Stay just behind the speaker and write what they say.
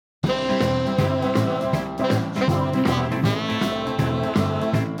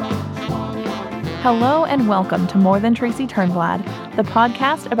Hello and welcome to More Than Tracy Turnblad, the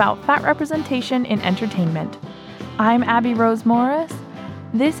podcast about fat representation in entertainment. I'm Abby Rose Morris.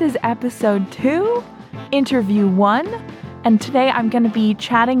 This is episode 2, interview 1, and today I'm going to be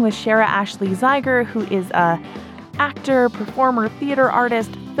chatting with Shara Ashley Zeiger, who is a actor, performer, theater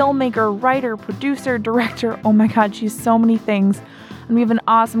artist, filmmaker, writer, producer, director. Oh my God, she's so many things. And we have an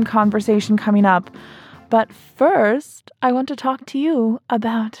awesome conversation coming up. But first, I want to talk to you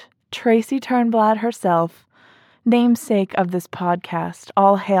about Tracy Turnblad herself, namesake of this podcast.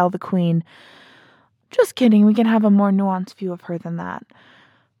 All hail the queen. Just kidding, we can have a more nuanced view of her than that.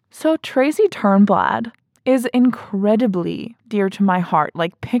 So Tracy Turnblad is incredibly dear to my heart.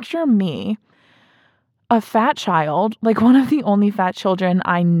 Like, picture me, a fat child, like one of the only fat children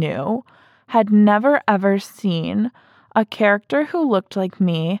I knew, had never ever seen a character who looked like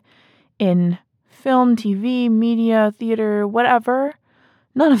me in film, TV, media, theater, whatever.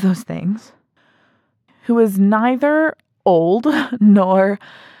 None of those things. Who is neither old nor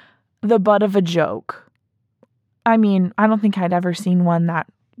the butt of a joke. I mean, I don't think I'd ever seen one that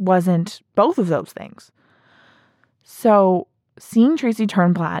wasn't both of those things. So seeing Tracy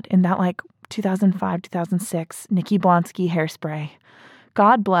Turnblad in that 2005, 2006 Nikki Blonsky Hairspray.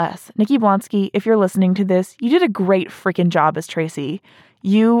 God bless. Nikki Blonsky, if you're listening to this, you did a great freaking job as Tracy.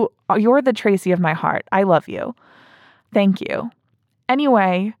 You're the Tracy of my heart. I love you. Thank you.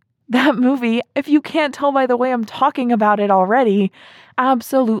 Anyway, that movie, if you can't tell by the way I'm talking about it already,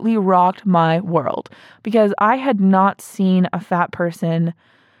 absolutely rocked my world. Because I had not seen a fat person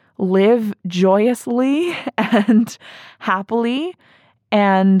live joyously and happily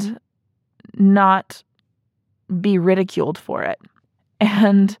and not be ridiculed for it.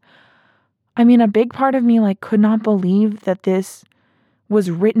 And I mean, a big part of me could not believe that this was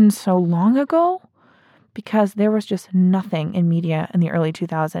written so long ago. Because there was just nothing in media in the early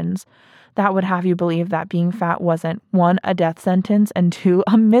 2000s that would have you believe that being fat wasn't, 1, a death sentence, and 2,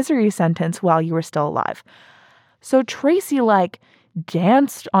 a misery sentence while you were still alive. So Tracy,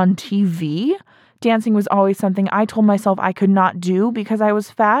 danced on TV. Dancing was always something I told myself I could not do because I was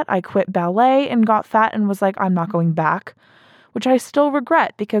fat. I quit ballet and got fat and was like, I'm not going back. Which I still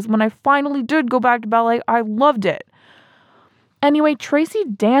regret because when I finally did go back to ballet, I loved it. Anyway, Tracy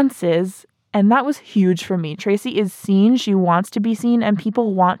dances. And that was huge for me. Tracy is seen, she wants to be seen, and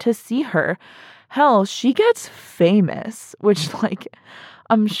people want to see her. Hell, she gets famous, which,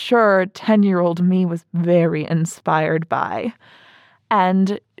 I'm sure 10-year-old me was very inspired by.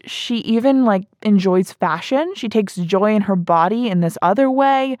 And she even, enjoys fashion. She takes joy in her body in this other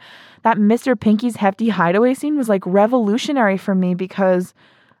way. That Mr. Pinky's Hefty Hideaway scene was, revolutionary for me because,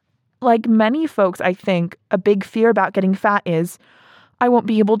 like many folks, I think, a big fear about getting fat is, I won't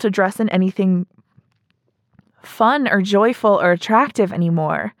be able to dress in anything fun or joyful or attractive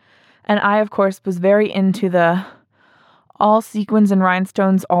anymore. And I, of course, was very into the all sequins and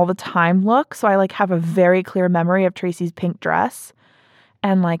rhinestones all the time look. So I have a very clear memory of Tracy's pink dress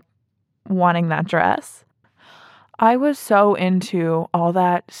and wanting that dress. I was so into all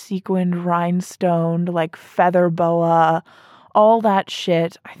that sequined rhinestoned, feather boa, all that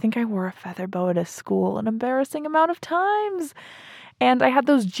shit. I think I wore a feather boa to school an embarrassing amount of times. And I had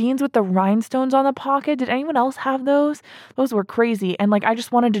those jeans with the rhinestones on the pocket. Did anyone else have those? Those were crazy. And I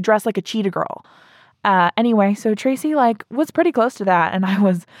just wanted to dress like a cheetah girl. Anyway, so Tracy was pretty close to that. And I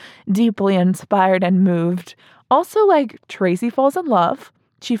was deeply inspired and moved. Also, Tracy falls in love.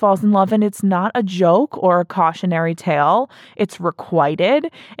 She falls in love and it's not a joke or a cautionary tale. It's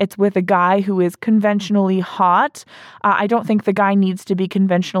requited. It's with a guy who is conventionally hot. I don't think the guy needs to be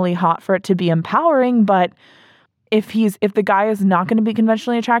conventionally hot for it to be empowering, but if the guy is not going to be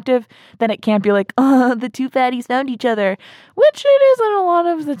conventionally attractive, then it can't be the two fatties found each other, which it isn't a lot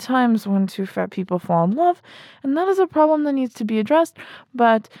of the times when two fat people fall in love. And that is a problem that needs to be addressed.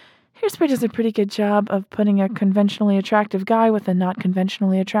 But Hairspray does a pretty good job of putting a conventionally attractive guy with a not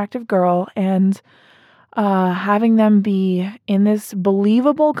conventionally attractive girl and having them be in this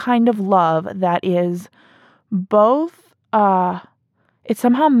believable kind of love that is both, it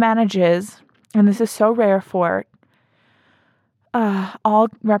somehow manages, and this is so rare for all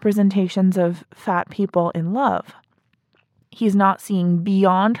representations of fat people in love. He's not seeing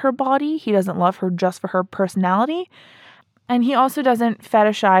beyond her body. He doesn't love her just for her personality. And he also doesn't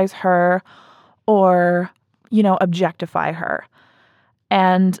fetishize her or, objectify her.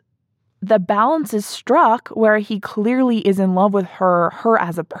 And the balance is struck where he clearly is in love with her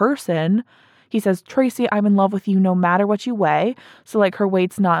as a person. He says, Tracy, I'm in love with you no matter what you weigh. So her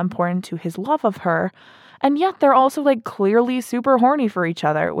weight's not important to his love of her. And yet they're also clearly super horny for each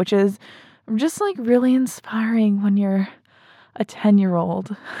other, which is just really inspiring when you're a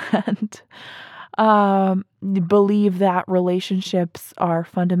 10-year-old. And believe that relationships are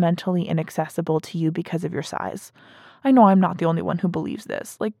fundamentally inaccessible to you because of your size. I know I'm not the only one who believes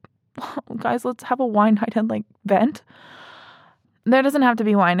this. Like, guys, let's have a wine night and like vent. There doesn't have to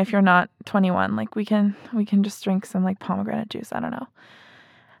be wine if you're not 21. Like we can just drink some like pomegranate juice. I don't know.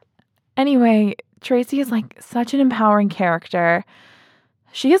 Anyway, Tracy is like such an empowering character.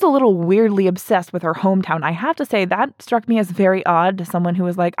 She is a little weirdly obsessed with her hometown. I have to say that struck me as very odd to someone who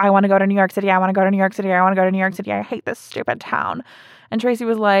was like, I want to go to New York City. I want to go to New York City. I want to go to New York City. I hate this stupid town. And Tracy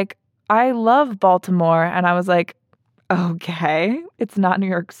was like, I love Baltimore. And I was like, okay, it's not New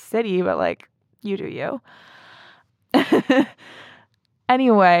York City, but like, you do you.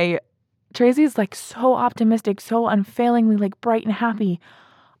 Anyway, Tracy's like so optimistic, so unfailingly like bright and happy.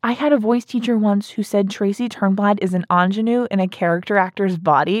 I had a voice teacher once who said Tracy Turnblad is an ingenue in a character actor's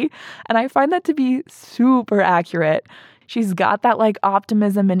body, and I find that to be super accurate. She's got that like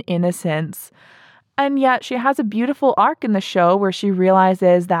optimism and innocence, and yet she has a beautiful arc in the show where she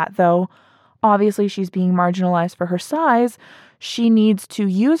realizes that though obviously she's being marginalized for her size, she needs to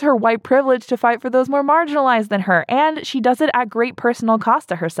use her white privilege to fight for those more marginalized than her, and she does it at great personal cost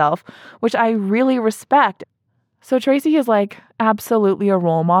to herself, which I really respect. So Tracy is like absolutely a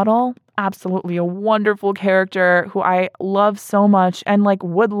role model, absolutely a wonderful character who I love so much and like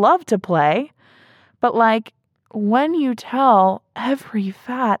would love to play. But like when you tell every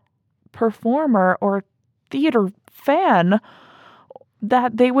fat performer or theater fan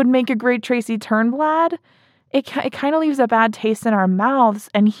that they would make a great Tracy Turnblad, it kind of leaves a bad taste in our mouths.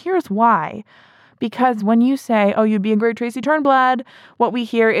 And here's why. Because when you say, oh, you'd be a great Tracy Turnblad, what we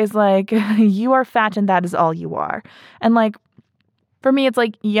hear is like, you are fat and that is all you are. And like, for me, it's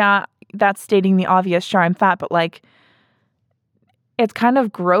like, yeah, that's stating the obvious. Sure, I'm fat, but like, it's kind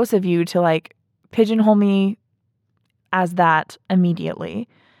of gross of you to like pigeonhole me as that immediately.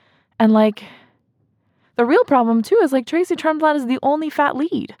 And like, the real problem too is like Tracy Turnblad is the only fat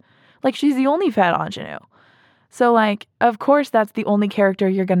lead. Like, she's the only fat ingenue. So like, of course, that's the only character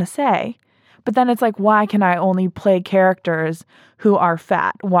you're going to say. But then it's like, why can I only play characters who are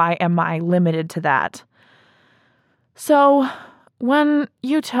fat? Why am I limited to that? So when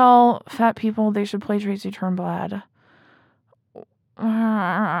you tell fat people they should play Tracy Turnblad,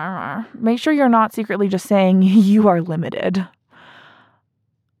 make sure you're not secretly just saying you are limited.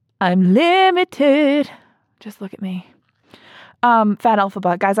 I'm limited. Just look at me. Fat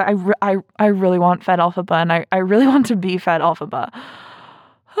Alphaba. Guys, I really want Fat Alphaba, and I really want to be Fat Alphaba.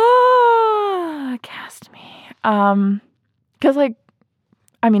 Cast me. Because like,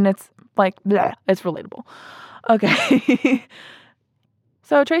 I mean, it's like, bleh, it's relatable. Okay.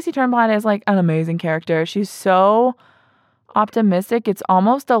 So Tracy Turnblad is like an amazing character. She's so optimistic. It's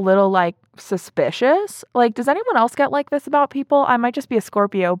almost a little like suspicious. Like, does anyone else get like this about people? I might just be a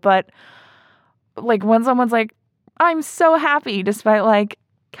Scorpio, but like when someone's like, I'm so happy despite like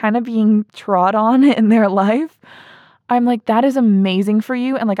kind of being trod on in their life, I'm like, that is amazing for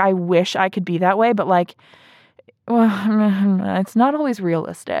you. And like, I wish I could be that way, but like, well, it's not always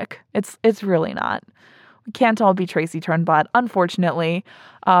realistic. It's really not. We can't all be Tracy Turnblad, unfortunately.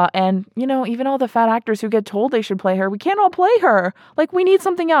 And, you know, even all the fat actors who get told they should play her, we can't all play her. Like, we need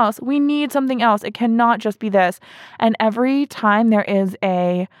something else. We need something else. It cannot just be this. And every time there is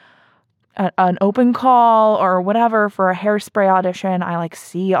an open call or whatever for a Hairspray audition, I like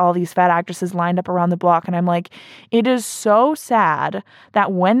see all these fat actresses lined up around the block, and I'm like, it is so sad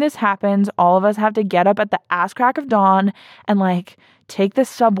that when this happens, all of us have to get up at the ass crack of dawn and like take the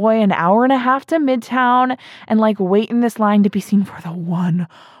subway an hour and a half to Midtown and like wait in this line to be seen for the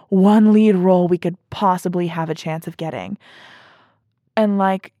one lead role we could possibly have a chance of getting. And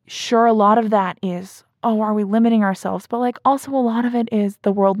like, sure, a lot of that is, oh, are we limiting ourselves? But like, also a lot of it is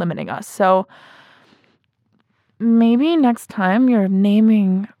the world limiting us. So maybe next time you're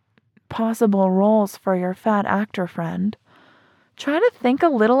naming possible roles for your fat actor friend, try to think a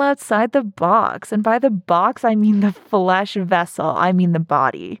little outside the box. And by the box, I mean the flesh vessel. I mean the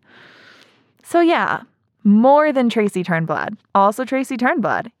body. So yeah, more than Tracy Turnblad. Also Tracy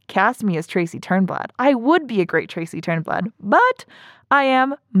Turnblad. Cast me as Tracy Turnblad. I would be a great Tracy Turnblad, but I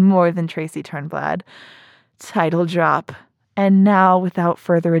am more than Tracy Turnblad. Title drop. And now, without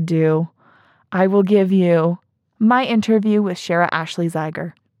further ado, I will give you my interview with Shara Ashley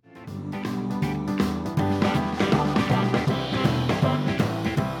Zeiger.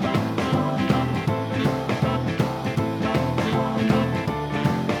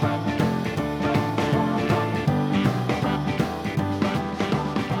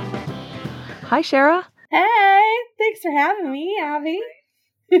 Hi, Shara. Hey, thanks for having me, Abby.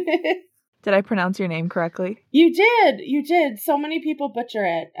 Did I pronounce your name correctly? You did. So many people butcher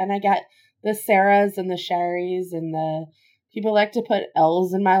it, and I get the Sarahs and the Sherrys and the people like to put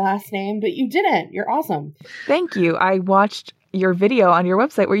L's in my last name, but you didn't. You're awesome. Thank you. I watched your video on your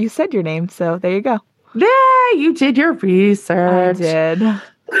website where you said your name, so there you go. Yeah, you did your research. I did.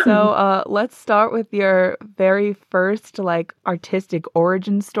 So let's start with your very first artistic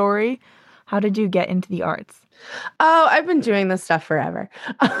origin story. How did you get into the arts? Oh, I've been doing this stuff forever.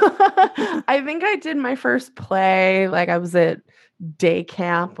 I think I did my first play, I was at day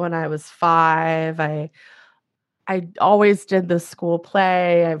camp when I was 5. I always did the school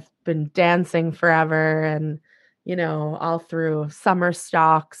play. I've been dancing forever, and all through summer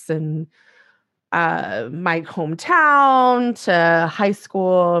stocks and my hometown to high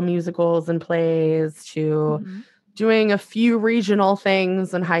school musicals and plays to doing a few regional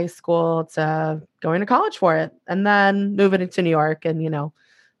things in high school to going to college for it and then moving to New York and,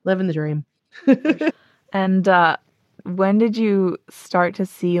 living the dream. And when did you start to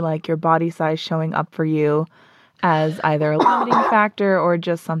see your body size showing up for you as either a limiting factor or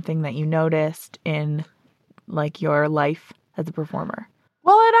just something that you noticed in your life as a performer?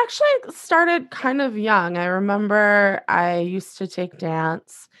 Well, it actually started kind of young. I remember I used to take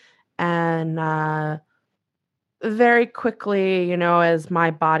dance and very quickly, as my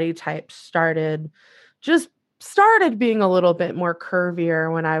body type started being a little bit more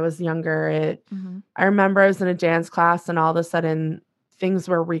curvier when I was younger. I remember I was in a dance class and all of a sudden things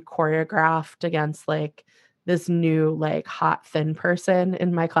were re-choreographed against this new hot thin person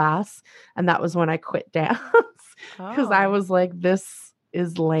in my class. And that was when I quit dance because I was like, this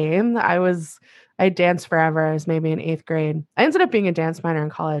is lame. I danced forever. I was maybe in 8th grade. I ended up being a dance minor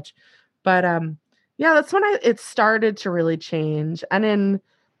in college. But yeah, that's when it started to really change. And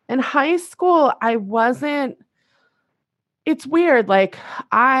in high school, I wasn't. It's weird.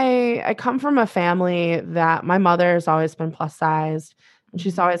 I come from a family that my mother's always been plus sized, and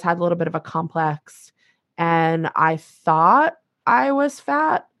she's always had a little bit of a complex. And I thought I was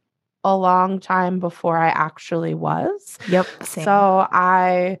fat a long time before I actually was. Yep. Same. So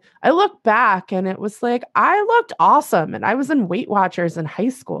I look back and it was I looked awesome and I was in Weight Watchers in high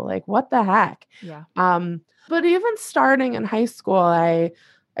school. What the heck? Yeah. But even starting in high school, I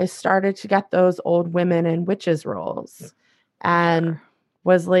started to get those old women in witches roles and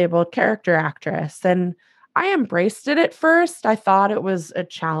was labeled character actress. And I embraced it at first. I thought it was a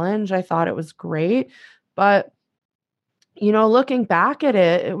challenge. I thought it was great. But looking back at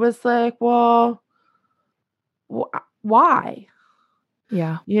it, it was well, why?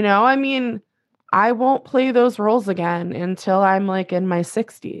 Yeah. I mean, I won't play those roles again until I'm in my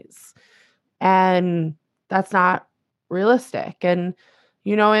 60s. And that's not realistic. And,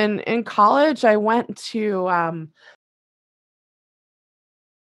 in college, I went to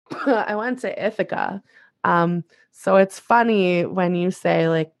I went to Ithaca. So it's funny when you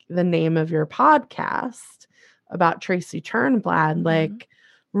say the name of your podcast about Tracy Turnblad,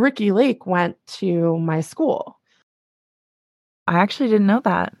 Ricky Lake went to my school. I actually didn't know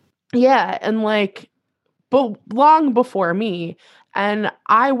that. Yeah. And but long before me. And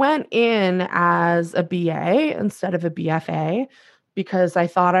I went in as a BA instead of a BFA because I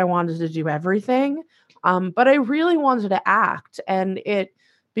thought I wanted to do everything. But I really wanted to act. And it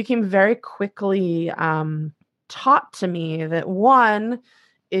became very quickly taught to me that one,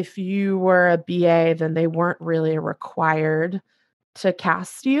 if you were a BA, then they weren't really required to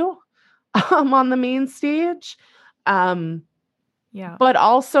cast you on the main stage. Yeah. But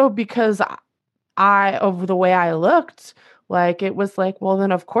also because of the way I looked, it was well,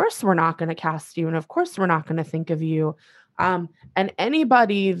 then of course we're not going to cast you. And of course we're not going to think of you. And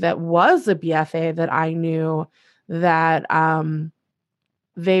anybody that was a BFA that I knew that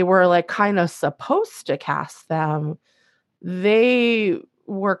they were kind of supposed to cast them, they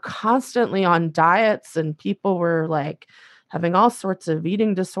were constantly on diets and people were having all sorts of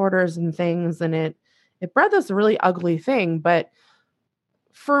eating disorders and things. And it bred this really ugly thing. But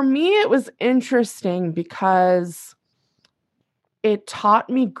for me, it was interesting because it taught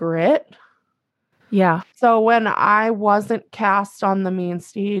me grit. Yeah. So when I wasn't cast on the main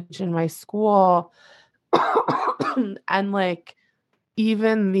stage in my school and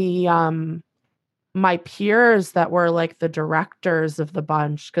even the my peers that were the directors of the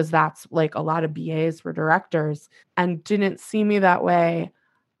bunch, because that's a lot of BAs were directors and didn't see me that way,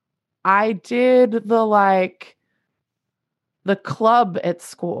 I did the club at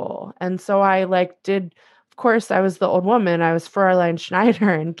school. And so I did, of course, I was the old woman. I was Fräulein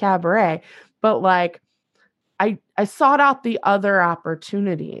Schneider in cabaret, but I sought out the other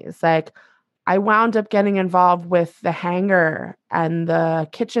opportunities. I wound up getting involved with the Hangar and the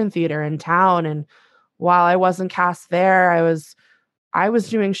Kitchen Theater in town. And while I wasn't cast there, I was I was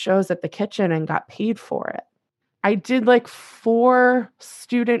doing shows at the kitchen and got paid for it. I did like 4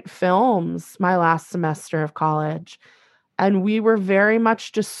 student films my last semester of college, and we were very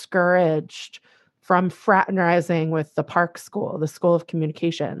much discouraged from fraternizing with the Park School, the School of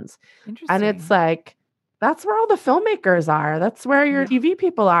Communications. Interesting. And it's like, that's where all the filmmakers are. That's where your TV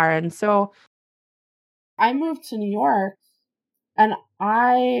people are. And so I moved to New York and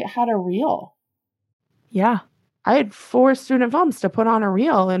I had a reel. Yeah. I had 4 student films to put on a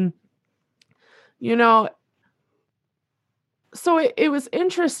reel. And, you know, so it was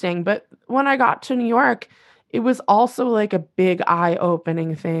interesting. But when I got to New York, it was also like a big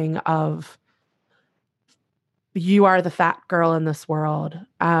eye-opening thing of, you are the fat girl in this world.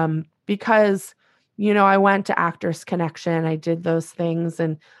 Because, I went to Actors Connection. I did those things.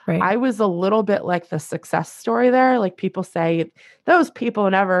 And Right. I was a little bit like the success story there. Like, people say, those people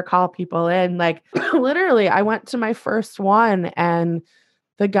never call people in. Like, literally, I went to my first one and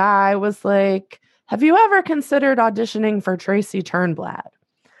the guy was like, have you ever considered auditioning for Tracy Turnblad?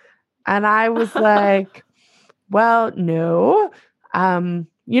 And I was like, well, no. I'm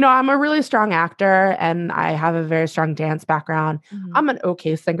a really strong actor and I have a very strong dance background. Mhm. I'm an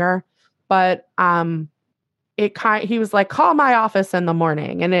okay singer, but he was like, call my office in the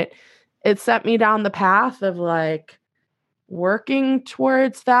morning. And it set me down the path of like working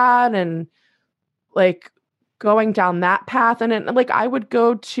towards that and like going down that path. And like I would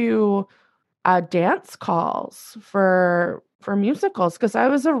go to dance calls for musicals because I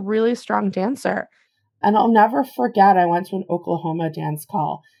was a really strong dancer. And I'll never forget, I went to an Oklahoma dance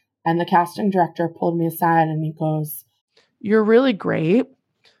call and the casting director pulled me aside and he goes, you're really great.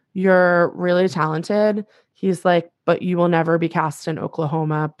 You're really talented. He's like, but you will never be cast in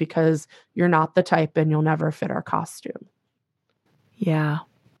Oklahoma because you're not the type and you'll never fit our costume. Yeah.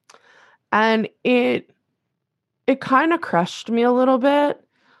 And it kind of crushed me a little bit.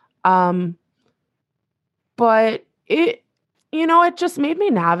 But it just made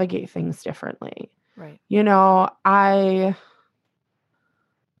me navigate things differently. Right.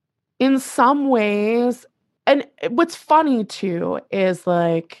 In some ways, and what's funny too is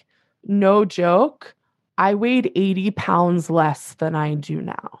like, no joke, I weighed 80 pounds less than I do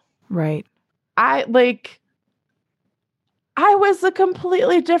now. Right. I was a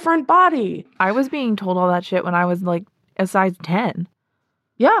completely different body. I was being told all that shit when I was like a size 10.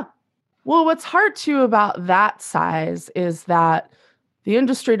 Yeah. Well, what's hard too about that size is that the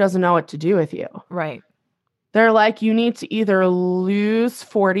industry doesn't know what to do with you. Right. They're like, you need to either lose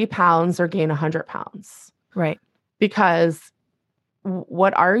 40 pounds or gain 100 pounds. Right. Because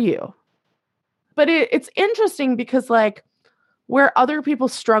what are you? But it's interesting because like where other people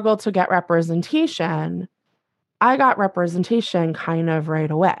struggle to get representation, I got representation kind of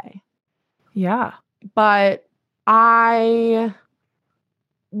right away. Yeah. But I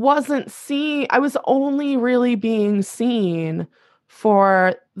was only really being seen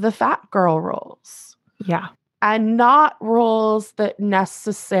for the fat girl roles. Yeah. And not roles that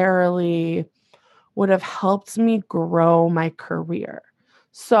necessarily would have helped me grow my career.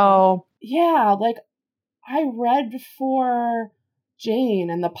 So, yeah, like I read for Jane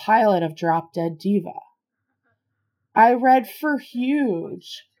and the pilot of Drop Dead Diva. I read for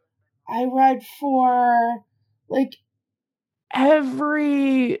Huge. I read for like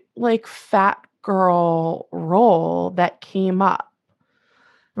every like fat girl role that came up.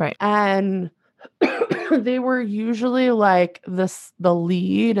 Right. And they were usually like the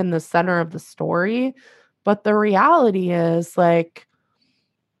lead and the center of the story. But the reality is like,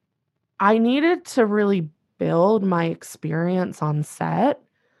 I needed to really build my experience on set.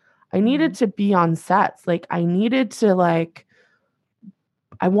 I needed to be on sets. Like I wanted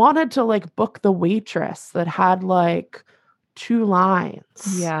to like book the waitress that had like 2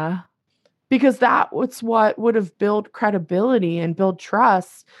 lines. Yeah. Because that was what would have built credibility and build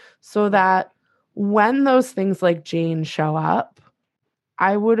trust so that when those things like Jane show up,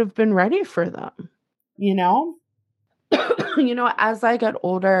 I would have been ready for them. As I got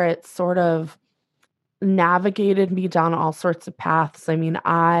older, it sort of navigated me down all sorts of paths. I mean,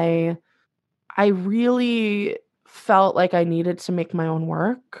 I really felt like I needed to make my own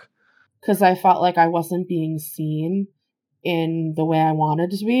work. Because I felt like I wasn't being seen in the way I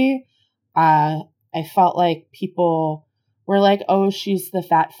wanted to be. I felt like people were like, oh, she's the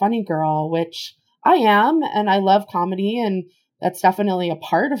fat funny girl, which I am, and I love comedy, and that's definitely a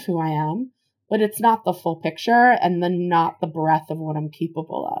part of who I am, but it's not the full picture and then not the breadth of what I'm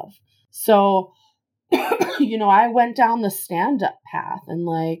capable of. So, I went down the stand-up path and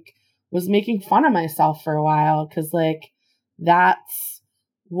like was making fun of myself for a while because like that's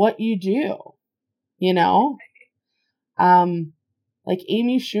what you do, Like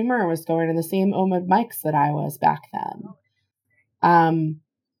Amy Schumer was going to the same OMA mics that I was back then.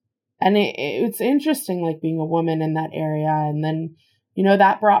 And it's interesting, like being a woman in that area. And then,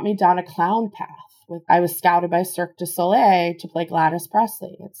 that brought me down a clown path. I was scouted by Cirque du Soleil to play Gladys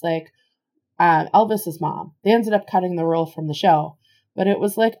Presley. It's like Elvis's mom. They ended up cutting the role from the show. But it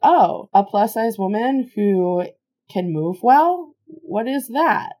was like, oh, a plus size woman who can move well? What is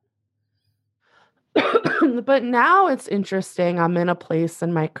that? But now it's interesting. I'm in a place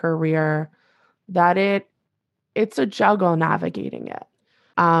in my career that it's a juggle navigating it.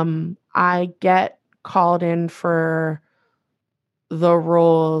 I get called in for the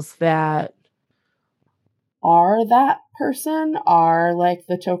roles that are that person, are like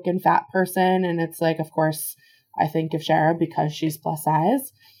the token fat person. And it's like, of course, I think of Shara because she's plus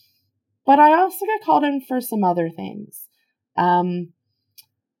size. But I also get called in for some other things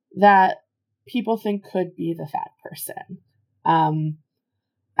that people think could be the fat person.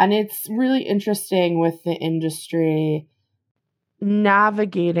 And it's really interesting with the industry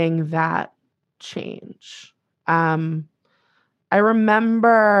navigating that change. I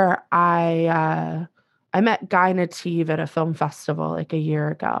remember I met Guy Nativ at a film festival like a year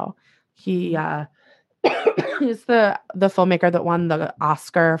ago. He's the filmmaker that won the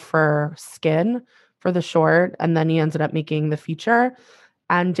Oscar for Skin for the short, and then he ended up making the feature.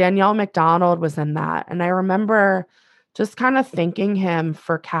 And Danielle McDonald was in that. And I remember just kind of thanking him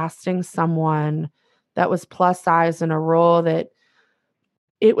for casting someone that was plus size in a role that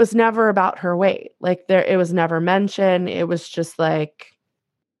it was never about her weight. Like it was never mentioned. It was just like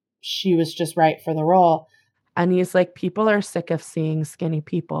she was just right for the role. And he's like, people are sick of seeing skinny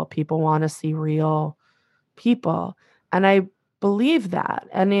people. People want to see real people. And I believe that.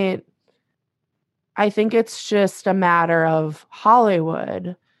 And I think it's just a matter of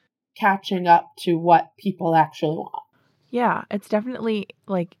Hollywood catching up to what people actually want. Yeah, it's definitely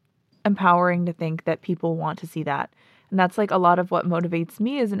like empowering to think that people want to see that. And that's like a lot of what motivates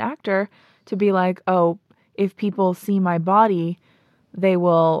me as an actor to be like, oh, if people see my body, they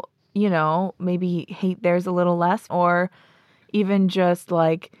will, maybe hate theirs a little less, or even just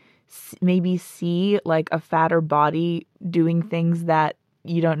like maybe see like a fatter body doing things that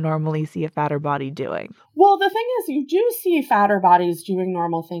you don't normally see a fatter body doing. Well, the thing is, you do see fatter bodies doing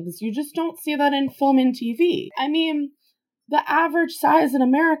normal things. You just don't see that in film and TV. I mean, the average size in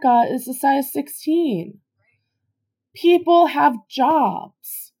America is a size 16. People have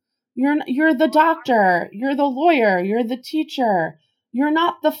jobs. You're the doctor, you're the lawyer, you're the teacher. You're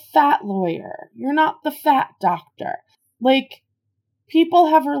not the fat lawyer. You're not the fat doctor. Like, people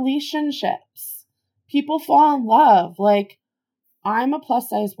have relationships. People fall in love. Like, I'm a plus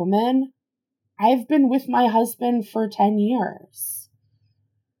size woman. I've been with my husband for 10 years.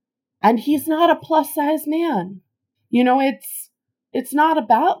 And he's not a plus size man. It's not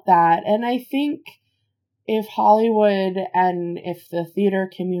about that. And I think if Hollywood and if the theater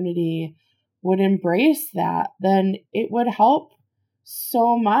community would embrace that, then it would help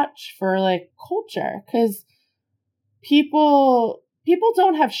so much for like culture, because people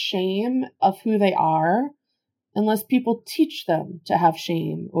don't have shame of who they are unless people teach them to have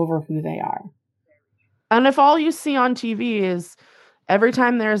shame over who they are. And if all you see on TV is every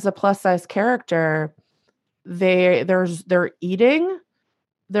time there's a plus size character, they're eating,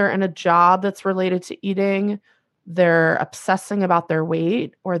 they're in a job that's related to eating, they're obsessing about their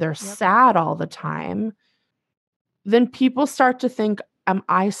weight, or they're sad all the time, then people start to think, am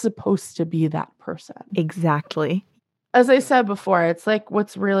I supposed to be that person? Exactly. As I said before, it's like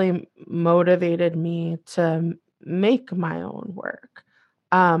what's really motivated me to make my own work.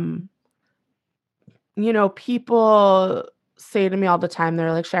 People say to me all the time,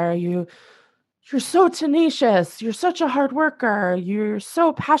 they're like, Shara, you're so tenacious. You're such a hard worker. You're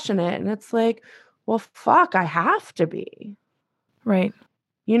so passionate. And it's like, well, fuck, I have to be. Right.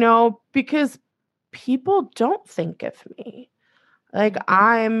 Because people don't think of me. Like,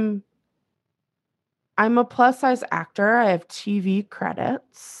 I'm a plus size actor. I have TV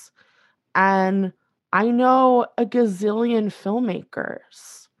credits. And I know a gazillion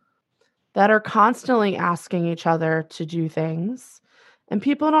filmmakers that are constantly asking each other to do things. And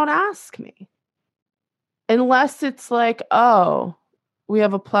people don't ask me. Unless it's like, oh, we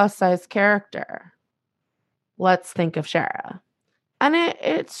have a plus size character. Let's think of Shara. And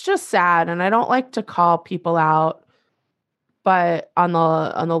it's just sad. And I don't like to call people out, but on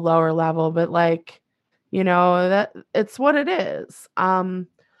the lower level, but like, that it's what it is.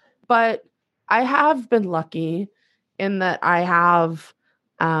 But I have been lucky in that I have,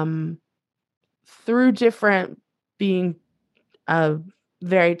 through different being a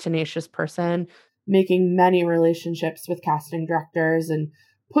very tenacious person, making many relationships with casting directors and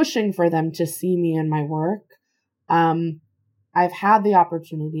pushing for them to see me in my work. I've had the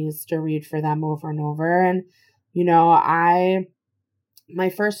opportunities to read for them over and over. And, you know, my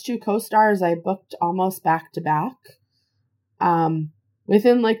first 2 co-stars, I booked almost back to back,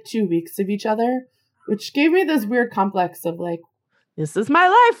 within like 2 weeks of each other, which gave me this weird complex of like, this is my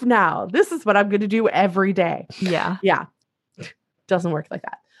life now. This is what I'm going to do every day. Yeah. Yeah. Doesn't work like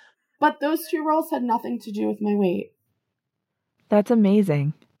that. But those 2 roles had nothing to do with my weight. That's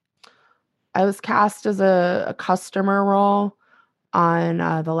amazing. I was cast as a customer role on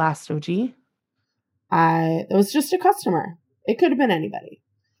The Last OG. It was just a customer. It could have been anybody.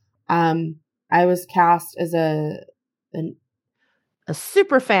 I was cast as a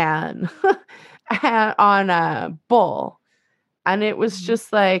super fan on Bull. And it was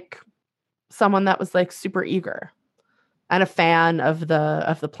just like someone that was like super eager and a fan of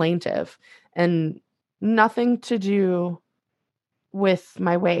the plaintiff, and nothing to do with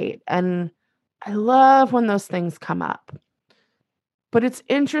my weight. And I love when those things come up. But it's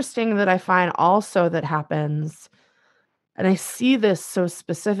interesting that I find also that happens, and I see this so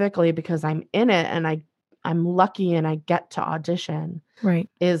specifically because I'm in it and I'm lucky and I get to audition. Right.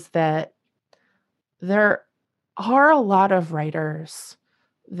 Is that there are a lot of writers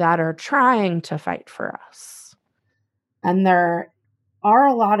that are trying to fight for us. And there are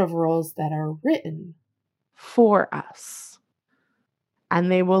a lot of roles that are written for us. And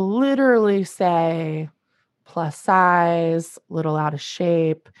they will literally say plus size, little out of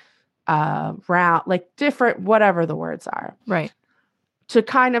shape, round, like different, whatever the words are. Right. To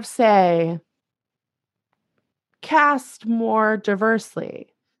kind of say, cast more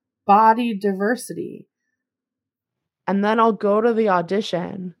diversely. Body diversity. And then I'll go to the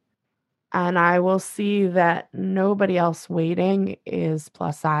audition and I will see that nobody else waiting is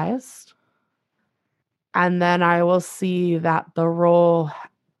plus sized. And then I will see that the role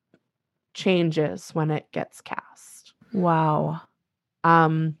changes when it gets cast. Wow.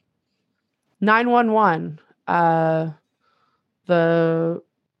 911, the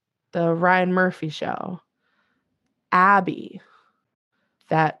Ryan Murphy show. Abby,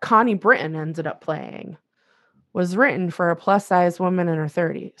 that Connie Britton ended up playing, was written for a plus-size woman in her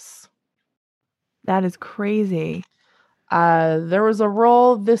 30s. That is crazy. There was a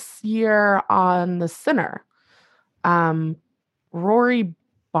role this year on The Sinner. Rory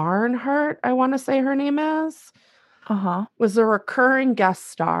Barnhart, I want to say her name is, was a recurring guest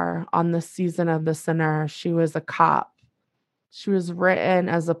star on this season of The Sinner. She was a cop. She was written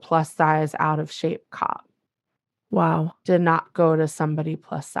as a plus-size, out-of-shape cop. Wow. Did not go to somebody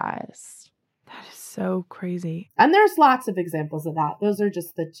plus size. That is so crazy. And there's lots of examples of that. Those are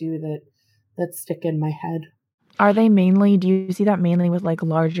just the 2 that stick in my head. Are they mainly, do you see that mainly with like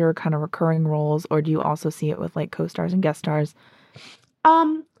larger kind of recurring roles, or do you also see it with like co-stars and guest stars?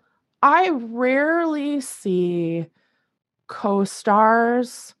 I rarely see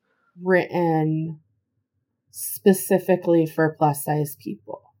co-stars written specifically for plus size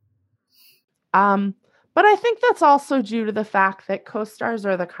people. But I think that's also due to the fact that co-stars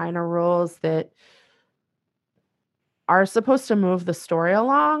are the kind of roles that are supposed to move the story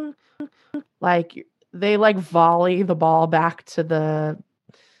along. Like they like volley the ball back to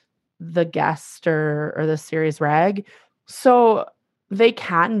the guest or the series reg. So they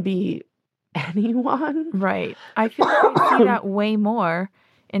can be anyone. Right. I feel like I see that way more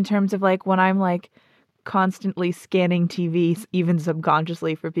in terms of like when I'm like constantly scanning TV, even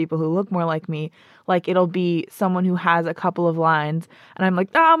subconsciously, for people who look more like me. Like it'll be someone who has a couple of lines and I'm like,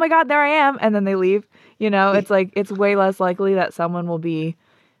 oh my God, there I am. And then they leave. You know, it's like, it's way less likely that someone will be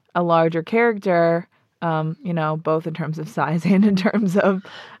a larger character, you know, both in terms of size and in terms of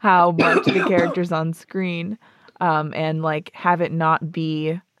how much the character's on screen, and like have it not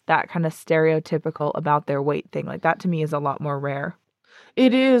be that kind of stereotypical about their weight thing. Like that to me is a lot more rare.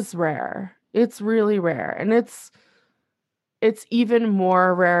 It is rare. It's really rare. And it's even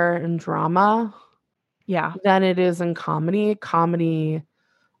more rare in drama. Yeah. Than it is in comedy. Comedy,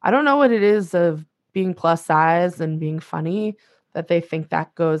 I don't know what it is of being plus size and being funny that they think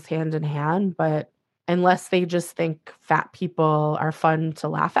that goes hand in hand, but unless they just think fat people are fun to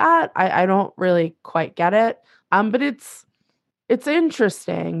laugh at, I don't really quite get it. But it's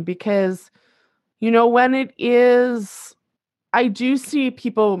interesting because, you know, when it is, I do see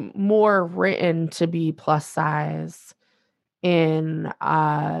people more written to be plus size in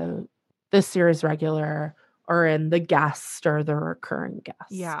the series regular or in the guest or the recurring guest.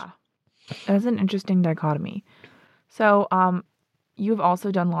 Yeah. That's an interesting dichotomy. So, you've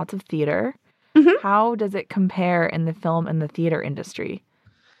also done lots of theater. Mm-hmm. How does it compare in the film and the theater industry?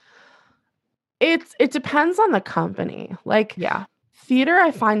 It depends on the company. Like, Yeah. theater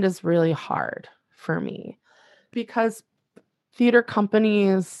I find is really hard for me because theater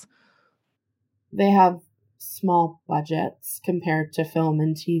companies, They have small budgets compared to film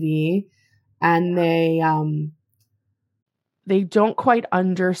and TV, and they don't quite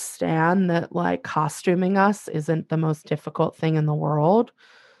understand that like costuming us isn't the most difficult thing in the world.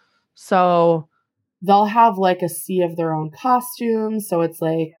 So they'll have like a sea of their own costumes, so it's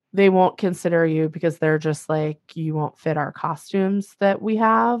like they won't consider you because they're just like, you won't fit our costumes that we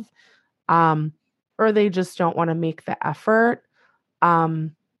have. Or they just don't want to make the effort.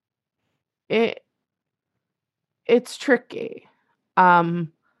 Um, it it's tricky.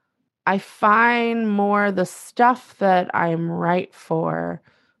 I find more the stuff that I'm right for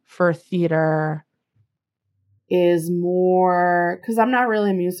theater is more, because I'm not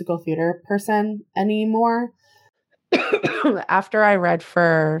really a musical theater person anymore. after I read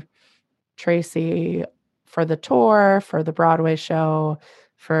for Tracy for the tour, for the Broadway show,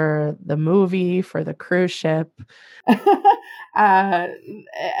 for the movie, for the cruise ship. And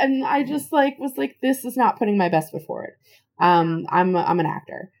I just like was like, this is not putting my best foot forward. I'm an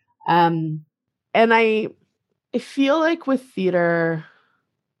actor. And I feel like with theater,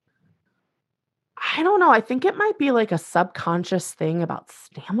 I don't know, I think it might be like a subconscious thing about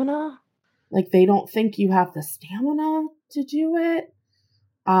stamina. Like they don't think you have the stamina to do it.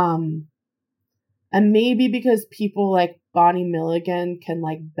 And maybe because people like Bonnie Milligan can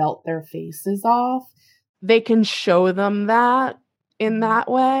like belt their faces off, they can show them that in that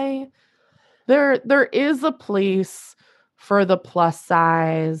way. There is a place for the plus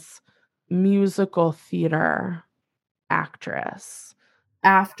size musical theater actress.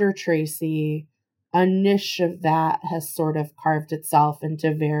 After Tracy, a niche of that has sort of carved itself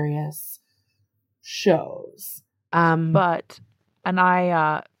into various shows. And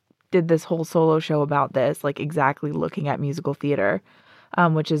I did this whole solo show about this, like exactly looking at musical theater,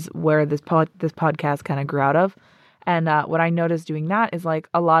 which is where this podcast kind of grew out of. And what I noticed doing that is like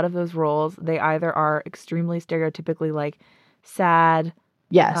a lot of those roles, they either are extremely stereotypically like sad.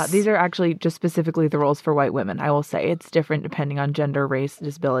 Yes. These are actually just specifically the roles for white women. I will say it's different depending on gender, race,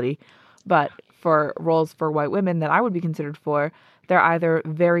 disability. But for roles for white women that I would be considered for, they're either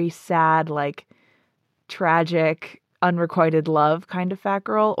very sad, like tragic, unrequited love kind of fat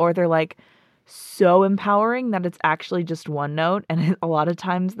girl, or they're like so empowering that it's actually just one note. And a lot of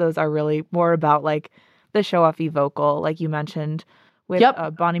times those are really more about like the show-offy vocal, like you mentioned with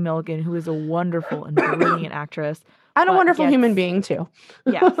Bonnie Milligan, who is a wonderful and brilliant actress. And a wonderful human being too.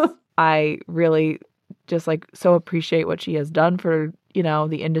 Yes. I really just like so appreciate what she has done for, you know,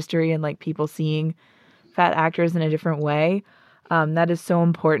 the industry and like people seeing fat actors in a different way. That is so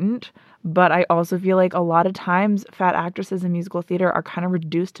important. But I also feel like a lot of times fat actresses in musical theater are kind of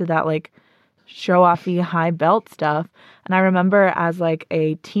reduced to that like show-offy high belt stuff. And I remember as like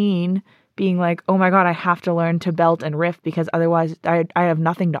a teen being like, oh my God, I have to learn to belt and riff because otherwise I have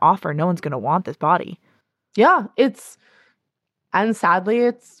nothing to offer. No one's going to want this body. Yeah, and sadly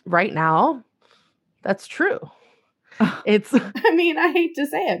it's right now. That's true. I mean, I hate to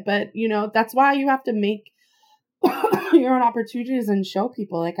say it, but you know, that's why you have to make your own opportunities and show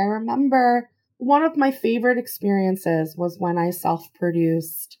people. Like I remember one of my favorite experiences was when I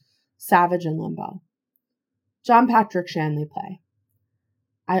self-produced Savage in Limbo. John Patrick Shanley play.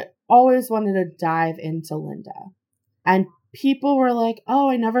 I always wanted to dive into Linda. And people were like, oh,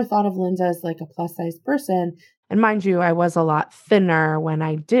 I never thought of Linda as like a plus size person. And mind you, I was a lot thinner when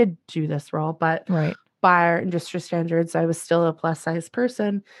I did do this role, but right. By our industry standards, I was still a plus size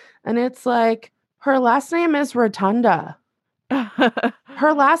person. And it's like, her last name is Rotunda.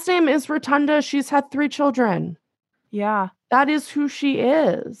 Her last name is Rotunda. She's had 3 children. Yeah. That is who she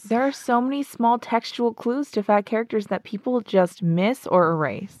is. There are so many small textual clues to fat characters that people just miss or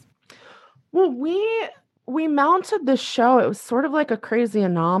erase. Well, we mounted this show. It was sort of like a crazy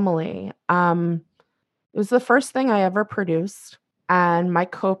anomaly. It was the first thing I ever produced. And my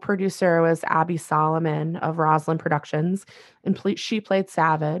co-producer was Abby Solomon of Roslyn Productions. And she played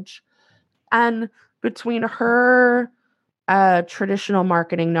Savage. And between her traditional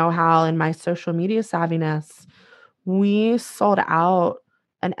marketing know-how and my social media savviness, we sold out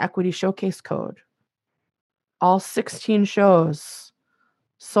an equity showcase code. All 16 shows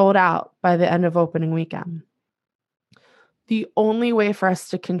sold out by the end of opening weekend. The only way for us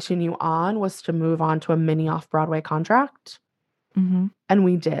to continue on was to move on to a mini off-Broadway contract. Mm-hmm. And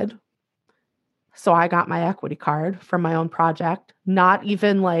we did. So I got my equity card for my own project. Not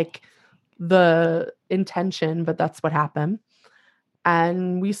even like the intention, but that's what happened.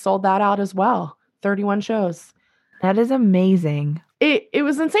 And we sold that out as well. 31 shows. That is amazing. It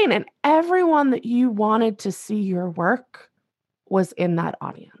was insane. And everyone that you wanted to see your work was in that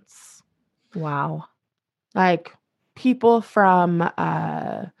audience. Wow. Like people from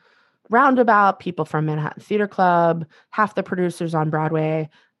Roundabout, people from Manhattan Theater Club, half the producers on Broadway,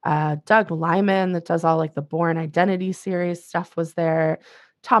 Doug Lyman that does all like the Bourne Identity series stuff was there.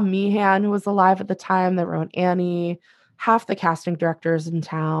 Tom Meehan, who was alive at the time that wrote Annie, half the casting directors in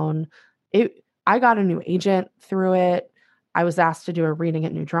town. I got a new agent through it. I was asked to do a reading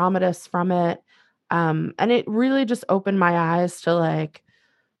at New Dramatists from it. And it really just opened my eyes to like,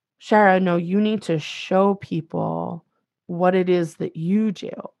 Shara, no, you need to show people what it is that you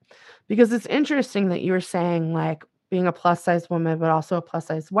do. Because it's interesting that you were saying like being a plus size woman, but also a plus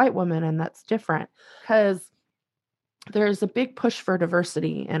size white woman. And that's different because there's a big push for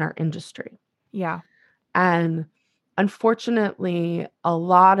diversity in our industry. Yeah. And unfortunately, a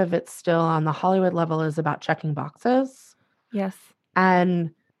lot of it still on the Hollywood level is about checking boxes. Yes.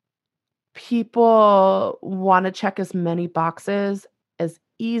 And people want to check as many boxes as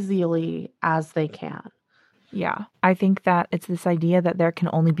easily as they can. Yeah. I think that it's this idea that there can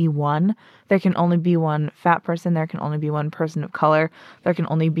only be one. There can only be one fat person. There can only be one person of color. There can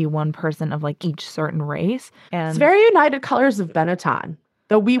only be one person of like each certain race. And it's very United Colors of Benetton,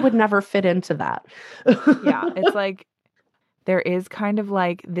 though we would never fit into that. Yeah. It's like there is kind of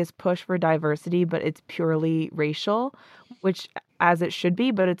like this push for diversity, but it's purely racial, which as it should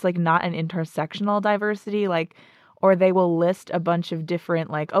be, but it's like not an intersectional diversity. Like, or they will list a bunch of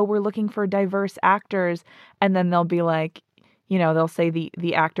different, like, oh, we're looking for diverse actors. And then they'll be like, you know, they'll say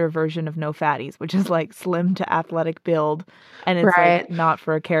the actor version of No Fatties, which is like slim to athletic build. And it's Right. like not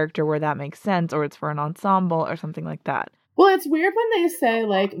for a character where that makes sense, or it's for an ensemble or something like that. Well, it's weird when they say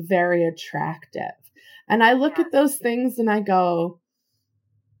like very attractive. And I look at those things and I go,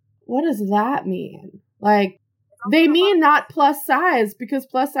 what does that mean? Like, they mean not plus size because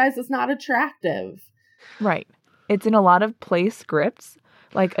plus size is not attractive. Right. It's in a lot of play scripts.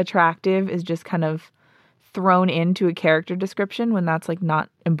 Like attractive is just kind of thrown into a character description when that's like not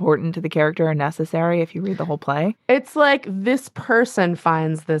important to the character or necessary if you read the whole play. It's like this person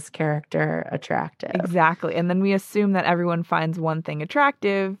finds this character attractive. Exactly. And then we assume that everyone finds one thing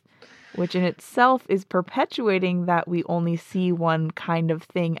attractive, which in itself is perpetuating that we only see one kind of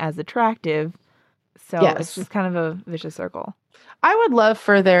thing as attractive. So It's just kind of a vicious circle. I would love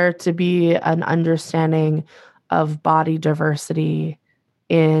for there to be an understanding of body diversity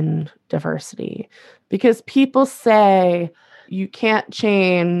in diversity, because people say you can't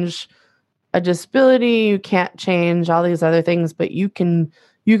change a disability, you can't change all these other things, but you can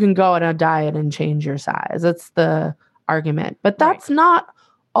go on a diet and change your size. That's the argument, but that's not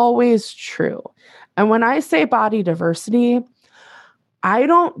always true. And when I say body diversity, I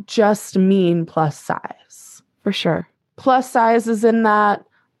don't just mean plus size. For sure. Plus size is in that.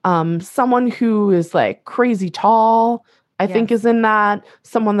 Someone who is like crazy tall, I think is in that.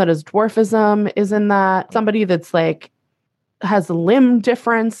 Someone that has dwarfism is in that. Somebody that's like has a limb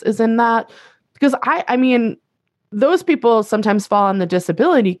difference is in that. Because I mean, those people sometimes fall in the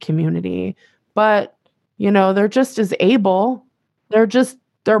disability community, but you know, they're just as able.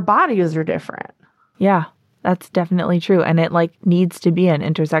 Their bodies are different. Yeah, that's definitely true. And it like needs to be an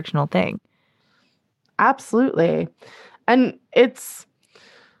intersectional thing. Absolutely. And it's,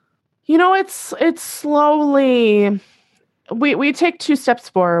 you know, it's slowly, we take 2 steps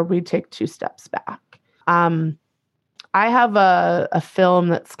forward, we take 2 steps back. I have a film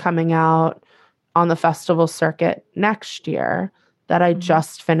that's coming out on the festival circuit next year that I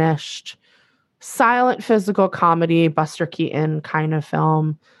just finished. Silent physical comedy, Buster Keaton kind of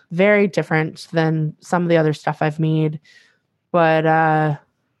film. Very different than some of the other stuff I've made. But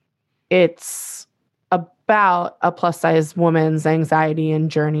it's about a plus size woman's anxiety and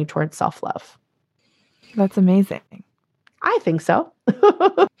journey towards self-love. That's amazing. I think so.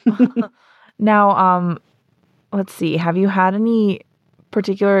 Now, let's see. Have you had any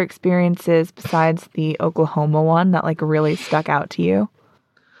particular experiences besides the Oklahoma one that like really stuck out to you?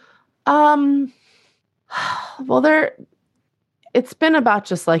 Well, it's been about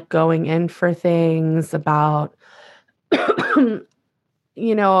just like going in for things, about,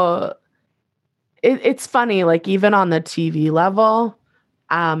 you know, it's funny, like even on the TV level,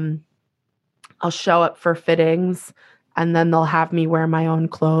 I'll show up for fittings and then they'll have me wear my own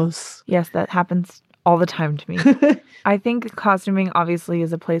clothes. Yes, that happens all the time to me. I think costuming obviously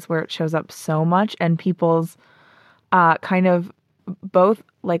is a place where it shows up so much, and people's kind of both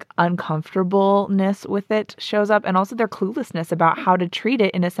like uncomfortableness with it shows up, and also their cluelessness about how to treat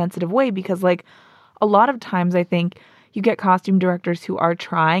it in a sensitive way, because like a lot of times I think you get costume directors who are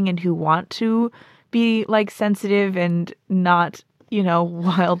trying and who want to be like sensitive and not,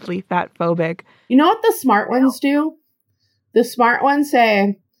 wildly fat phobic. You know what the smart ones do? The smart ones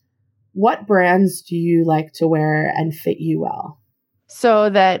say, what brands do you like to wear and fit you well? So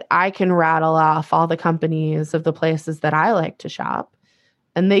that I can rattle off all the companies of the places that I like to shop,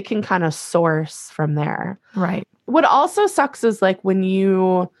 and they can kind of source from there. Right. What also sucks is like when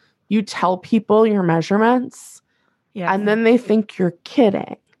you tell people your measurements, and then they think you're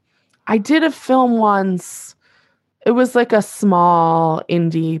kidding. I did a film once. It was like a small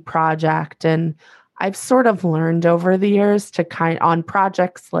indie project, and I've sort of learned over the years to on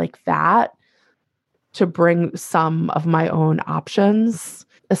projects like that to bring some of my own options,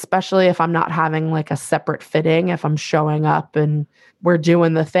 especially if I'm not having like a separate fitting, if I'm showing up and we're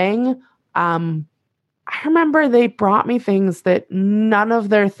doing the thing. I remember they brought me things that none of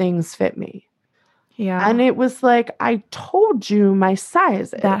their things fit me. Yeah. And it was like, I told you my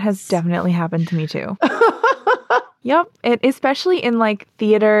sizes. That has definitely happened to me too. Yep. Especially in like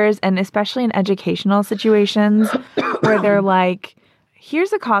theaters and especially in educational situations where they're like,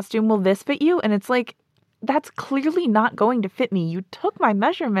 here's a costume, will this fit you? And it's like, that's clearly not going to fit me. You took my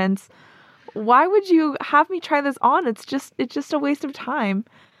measurements. Why would you have me try this on? It's just a waste of time.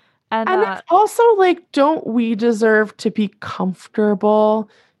 And it's also like, don't we deserve to be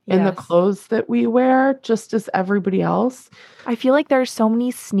comfortable in the clothes that we wear just as everybody else? I feel like there are so many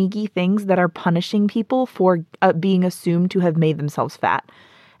sneaky things that are punishing people for being assumed to have made themselves fat.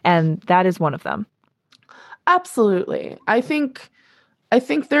 And that is one of them. Absolutely. I think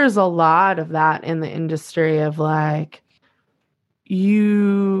there's a lot of that in the industry of like,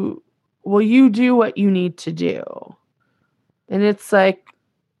 you do what you need to do. And it's like,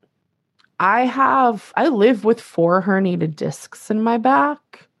 I live with 4 herniated discs in my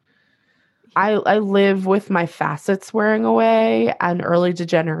back. I live with my facets wearing away and early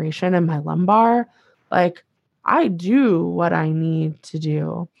degeneration in my lumbar. Like, I do what I need to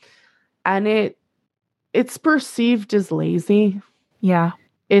do. And it's perceived as lazy. Yeah.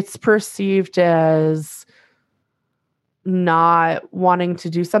 It's perceived as not wanting to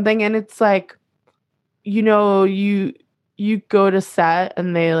do something. And it's like, you go to set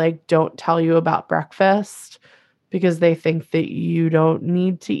and they like don't tell you about breakfast because they think that you don't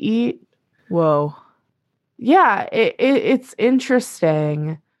need to eat. Whoa. Yeah, it's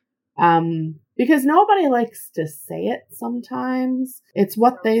interesting. Because nobody likes to say it sometimes. It's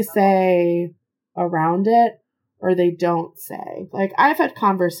what they say around it or they don't say. Like, I've had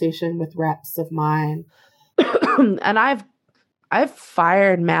conversation with reps of mine. And I've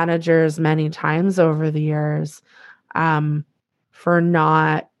fired managers many times over the years for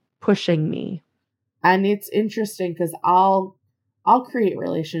not pushing me. And it's interesting because I'll create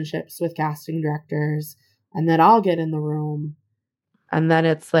relationships with casting directors and then I'll get in the room. And then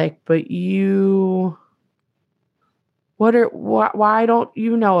it's like, but why don't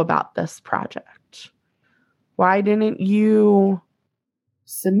you know about this project? Why didn't you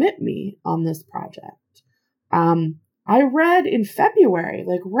submit me on this project? I read in February,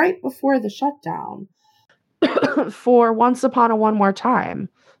 like right before the shutdown, for Once Upon a One More Time,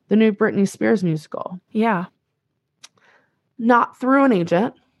 the new Britney Spears musical. Yeah. Not through an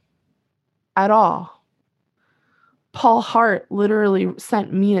agent at all. Paul Hart literally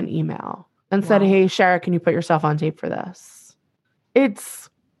sent me an email and said, hey, Shara, can you put yourself on tape for this? It's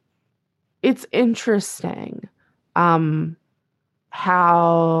interesting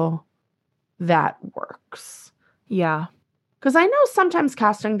how that works. Yeah. Because I know sometimes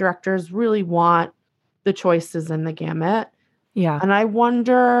casting directors really want the choices in the gamut. Yeah. And I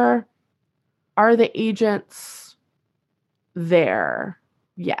wonder, are the agents there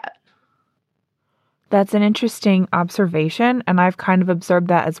yet? That's an interesting observation, and I've kind of observed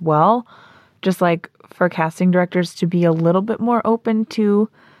that as well. Just like for casting directors to be a little bit more open to,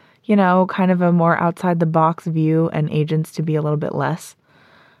 kind of a more outside the box view, and agents to be a little bit less.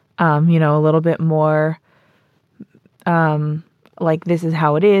 A little bit more like, this is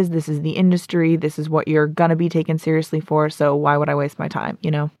how it is, this is the industry, this is what you're gonna be taken seriously for, so why would I waste my time,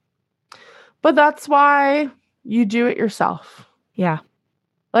 But that's why you do it yourself. Yeah.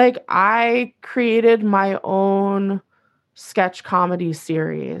 Like, I created my own sketch comedy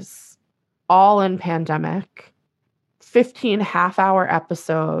series, all in pandemic. 15 half-hour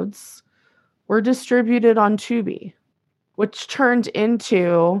episodes were distributed on Tubi, which turned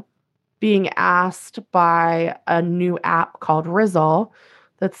into being asked by a new app called Rizzle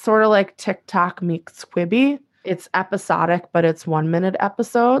that's sort of like TikTok meets Quibi. It's episodic, but it's 1-minute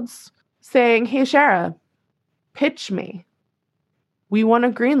episodes, saying, hey, Shara, pitch me. We want to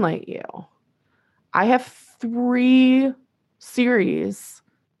greenlight you. I have 3 series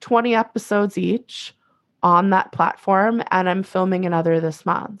 20 episodes each on that platform, and I'm filming another this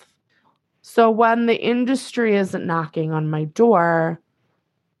month. So when the industry isn't knocking on my door,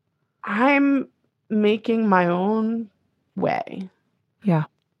 I'm making my own way. Yeah.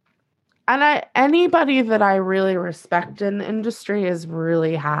 And anybody that I really respect in the industry has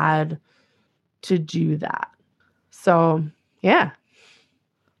really had to do that. So, yeah.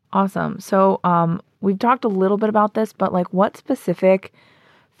 Awesome. So, we've talked a little bit about this, but like what specific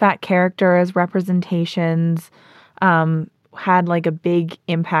fat characters, representations, had like a big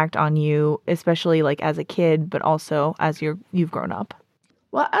impact on you, especially like as a kid, but also as you've grown up?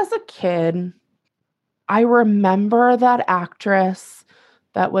 Well, as a kid, I remember that actress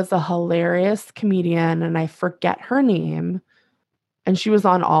that was a hilarious comedian, and I forget her name, and she was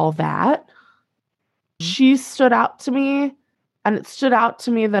on All That. She stood out to me, and it stood out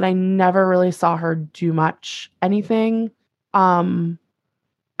to me that I never really saw her do much anything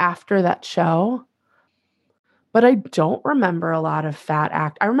after that show. But I don't remember a lot of fat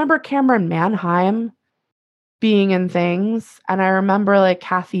act. I remember Cameron Manheim being in things, and I remember like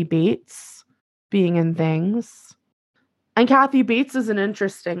Kathy Bates being in things. And Kathy Bates is an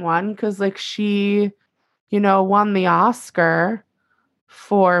interesting one because like she, won the Oscar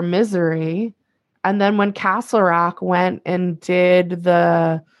for Misery. And then when Castle Rock went and did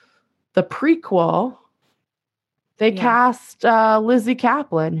the prequel, they cast Lizzie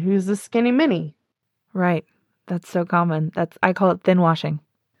Kaplan, who's a skinny mini. Right. That's so common. I call it thin washing.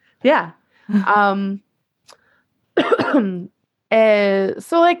 Yeah. So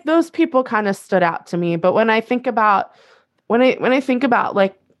like those people kind of stood out to me. But when I think about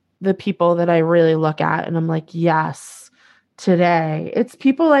like the people that I really look at and I'm like, yes, today, it's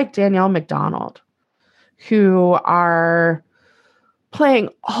people like Danielle McDonald who are playing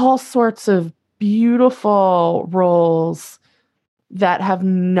all sorts of beautiful roles that have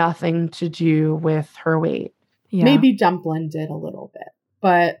nothing to do with her weight. Yeah. Maybe Dumplin did a little bit,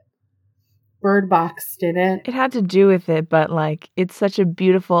 but Bird Box didn't. It had to do with it, but like it's such a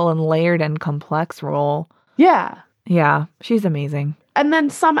beautiful and layered and complex role. Yeah. Yeah, she's amazing. And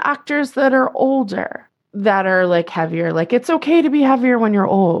then some actors that are older that are like heavier. Like it's okay to be heavier when you're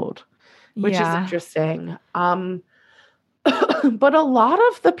old, which is interesting. But a lot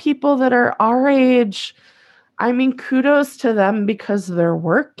of the people that are our age, I mean, kudos to them because they're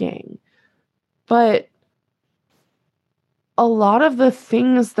working. But a lot of the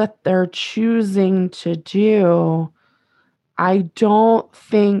things that they're choosing to do, I don't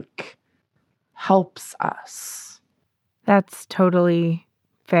think helps us. That's totally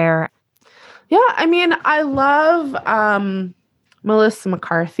fair. Yeah, I mean, I love Melissa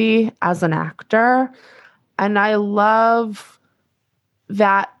McCarthy as an actor, and I love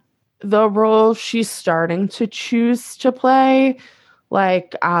that the role she's starting to choose to play,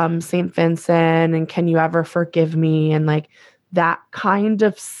 like St. Vincent and Can You Ever Forgive Me, and like that kind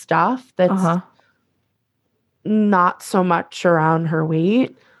of stuff that's not so much around her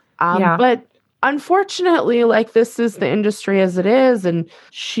weight. But unfortunately, like this is the industry as it is, and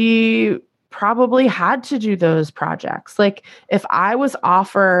she probably had to do those projects. Like if I was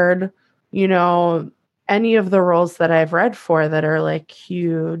offered, any of the roles that I've read for that are like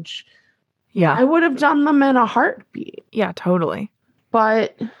huge, I would have done them in a heartbeat. Yeah, totally.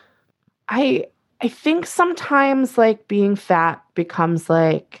 But I think sometimes like being fat becomes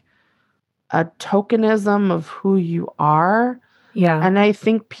like a tokenism of who you are. Yeah. And I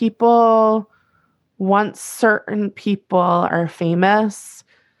think people, once certain people are famous,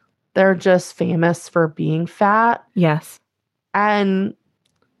 they're just famous for being fat. Yes. And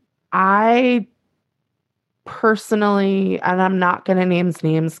I personally, and I'm not going to name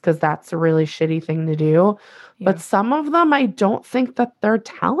names because that's a really shitty thing to do, but some of them, I don't think that they're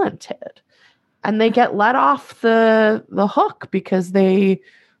talented. And they get let off the hook because they're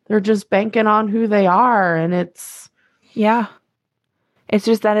just banking on who they are. And it's... Yeah. It's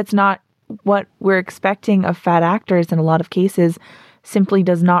just that it's not what we're expecting of fat actors in a lot of cases simply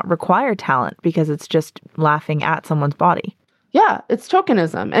does not require talent because it's just laughing at someone's body. Yeah, it's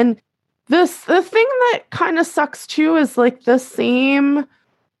tokenism. And the thing that kind of sucks too is like the same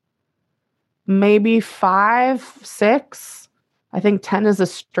maybe 5, 6, I think 10 is a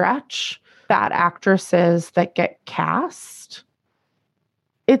stretch, fat actresses that get cast.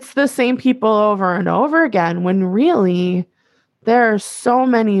 It's the same people over and over again when really there are so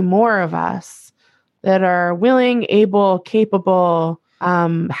many more of us that are willing, able, capable,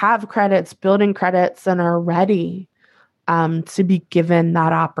 have credits, building credits, and are ready to be given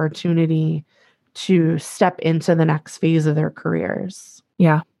that opportunity to step into the next phase of their careers.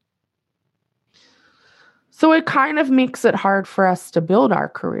 Yeah. So it kind of makes it hard for us to build our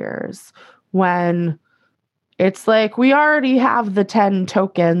careers when it's like we already have the 10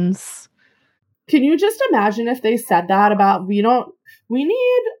 tokens. Can you just imagine if they said that about we already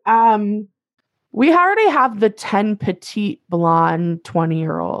have the 10 petite blonde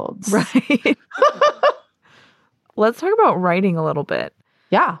 20-year-olds. Right. Let's talk about writing a little bit.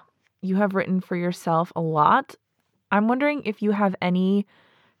 Yeah. You have written for yourself a lot. I'm wondering if you have any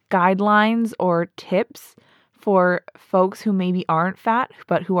guidelines or tips for folks who maybe aren't fat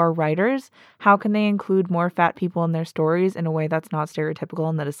but who are writers. How can they include more fat people in their stories in a way that's not stereotypical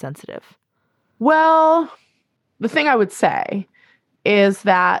and that is sensitive? Well, the thing I would say is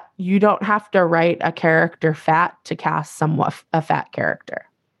that you don't have to write a character fat to cast a fat character.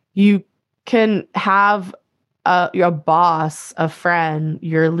 You can have your boss, a friend,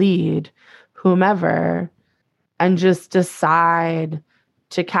 your lead, whomever, and just decide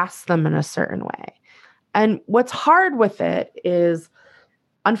to cast them in a certain way. And what's hard with it is,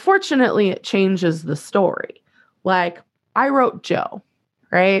 unfortunately, it changes the story. Like, I wrote Joe,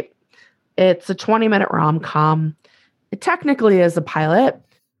 right? It's a 20-minute rom-com. It technically is a pilot.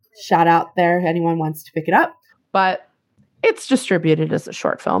 Shout out there, anyone wants to pick it up. But it's distributed as a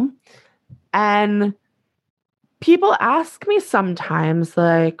short film. And people ask me sometimes,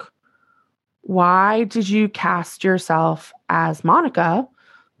 like, why did you cast yourself as Monica,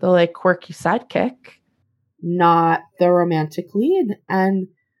 the like quirky sidekick, not the romantic lead? And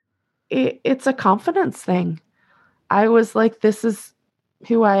it's a confidence thing. I was like, this is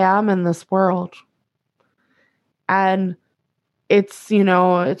who I am in this world. And it's,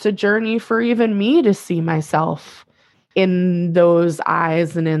 it's a journey for even me to see myself in those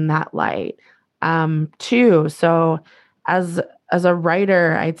eyes and in that light, too. So as a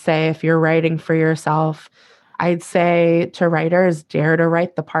writer, I'd say if you're writing for yourself, I'd say to writers, dare to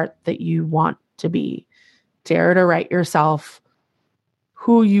write the part that you want to be. Dare to write yourself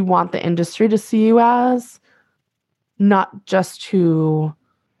who you want the industry to see you as, not just who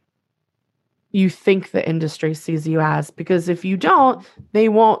you think the industry sees you as, because if you don't, they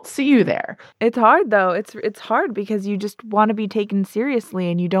won't see you there. It's hard though. It's hard because you just want to be taken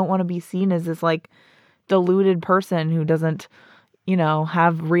seriously and you don't want to be seen as this like deluded person who doesn't,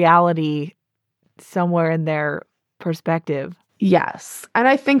 have reality somewhere in their perspective. Yes. And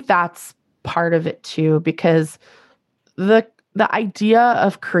I think that's part of it too, because the idea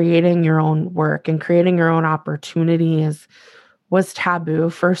of creating your own work and creating your own opportunities was taboo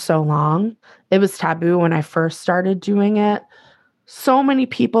for so long. It was taboo when I first started doing it. So many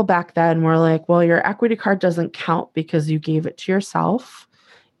people back then were like, well, your equity card doesn't count because you gave it to yourself.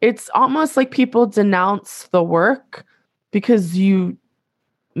 It's almost like people denounce the work because you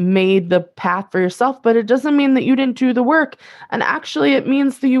made the path for yourself, but it doesn't mean that you didn't do the work. And actually, it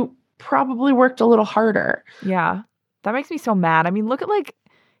means that you probably worked a little harder. Yeah. That makes me so mad. I mean, look at like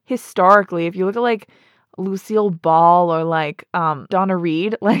historically, if you look at like Lucille Ball or like Donna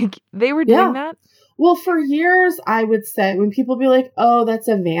Reed, like they were doing that. Well, for years, I would say when people be like, oh, that's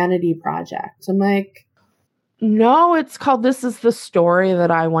a vanity project. I'm like, no, it's called This Is the Story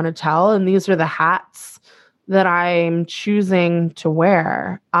That I Want to Tell. And these are the hats that I'm choosing to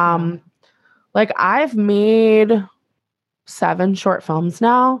wear. Like I've made 7 short films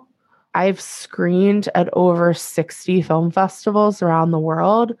now. I've screened at over 60 film festivals around the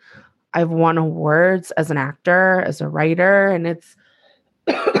world. I've won awards as an actor, as a writer, and it's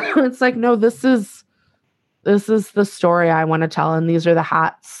it's like, no, this is the story I want to tell, and these are the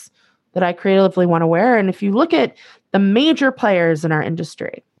hats that I creatively want to wear. And if you look at the major players in our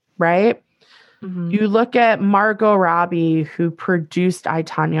industry, right? Mm-hmm. You look at Margot Robbie, who produced I,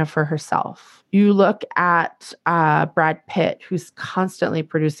 Tonya for herself. You look at Brad Pitt, who's constantly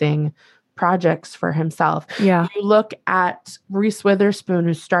producing projects for himself. Yeah. You look at Reese Witherspoon,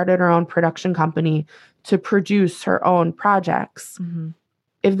 who started her own production company to produce her own projects. Mm-hmm.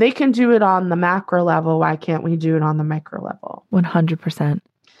 If they can do it on the macro level, why can't we do it on the micro level? 100%.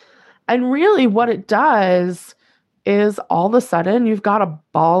 And really what it does is all of a sudden you've got a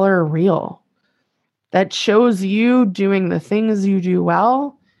baller reel that shows you doing the things you do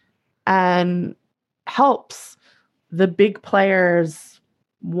well and helps the big players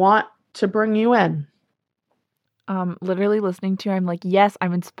want to bring you in. Literally listening to you, I'm like, yes,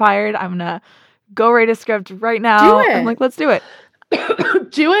 I'm inspired. I'm gonna go write a script right now. Do it. I'm like, let's do it.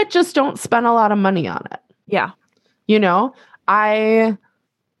 Do it. Just don't spend a lot of money on it. Yeah.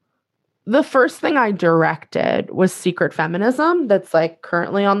 The first thing I directed was Secret Feminism. That's like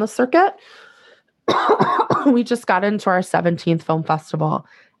currently on the circuit. We just got into our 17th film festival,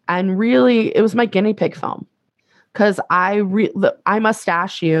 and really it was my guinea pig film. Because I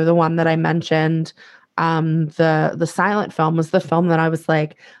Mustache You, the one that I mentioned, The silent film was the film that I was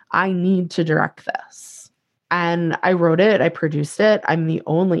like, I need to direct this. And I wrote it, I produced it. I'm the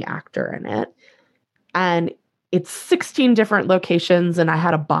only actor in it. And it's 16 different locations, and I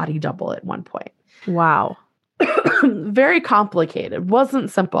had a body double at one point. Wow. Very complicated.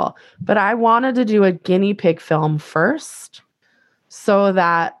 Wasn't simple. But I wanted to do a guinea pig film first so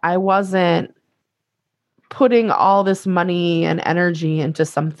that I wasn't putting all this money and energy into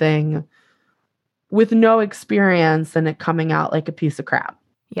something with no experience and it coming out like a piece of crap.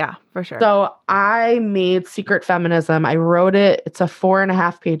 Yeah, for sure. So I made Secret Feminism. I wrote it. It's a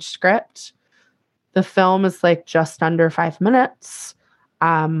 4.5-page script. The film is like just under 5 minutes.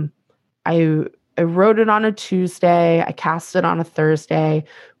 I wrote it on a Tuesday. I cast it on a Thursday.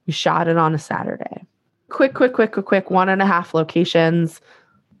 We shot it on a Saturday. Quick, 1.5 locations.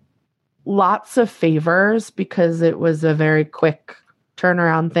 Lots of favors because it was a very quick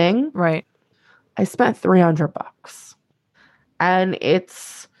turnaround thing. Right. I spent $300. And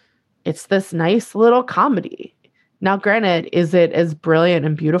it's this nice little comedy. Now, granted, is it as brilliant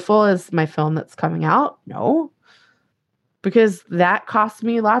and beautiful as my film that's coming out? No. Because that cost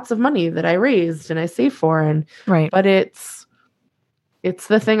me lots of money that I raised and I saved for. And right. But it's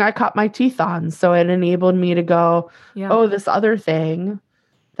the thing I cut my teeth on. So it enabled me to go, oh, this other thing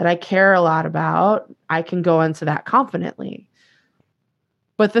that I care a lot about, I can go into that confidently.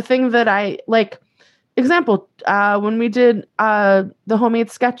 But the thing that I like, example, when we did the homemade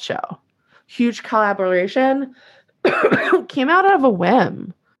sketch show, huge collaboration, came out of a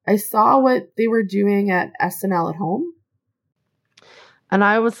whim. I saw what they were doing at SNL at Home. And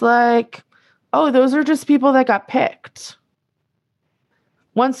I was like, oh, those are just people that got picked.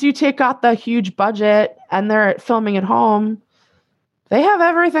 Once you take out the huge budget and they're filming at home, they have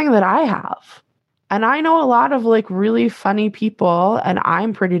everything that I have. And I know a lot of like really funny people, and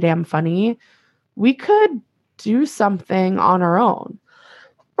I'm pretty damn funny. We could do something on our own.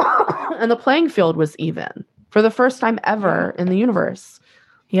 And the playing field was even for the first time ever in the universe.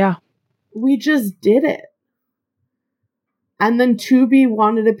 Yeah. We just did it. And then Tubi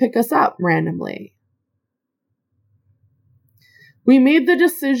wanted to pick us up randomly. We made the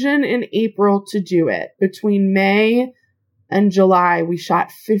decision in April to do it. Between May and July, we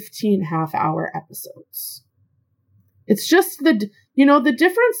shot 15 half-hour episodes. It's just the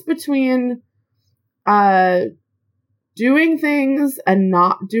difference between doing things and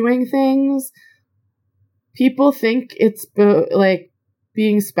not doing things. People think it's like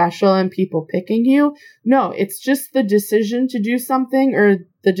being special and people picking you. No, it's just the decision to do something or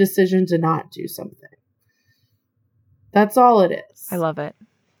the decision to not do something. That's all it is. I love it.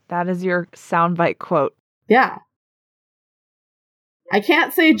 That is your soundbite quote. Yeah. I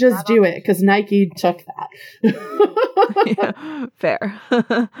can't say just do it because Nike took that. Yeah, fair.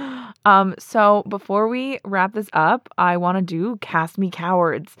 So before we wrap this up, I want to do Cast Me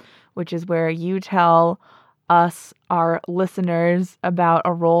Cowards, which is where you tell us, our listeners, about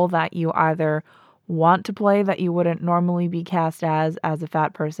a role that you either want to play that you wouldn't normally be cast as a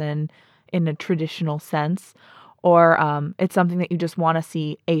fat person in a traditional sense, or it's something that you just want to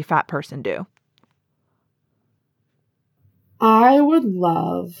see a fat person do. I would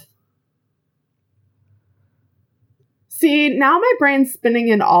love... See, now my brain's spinning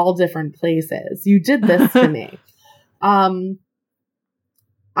in all different places. You did this to me. I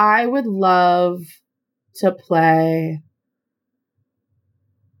would love to play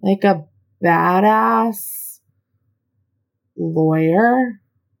like a badass lawyer.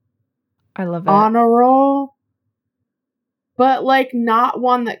 I love it. On a role. But like not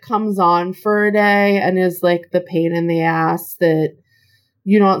one that comes on for a day and is like the pain in the ass that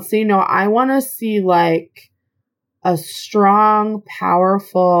you don't see. No, I want to see like a strong,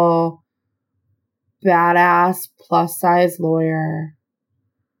 powerful, badass plus size lawyer,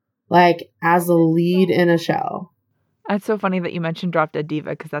 like as a lead in a show. It's so funny that you mentioned Drop Dead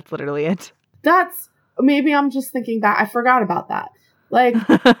Diva because that's literally it. That's, maybe I'm just thinking that. I forgot about that. Like,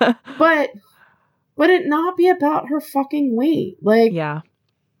 but it not be about her fucking weight. Like, yeah.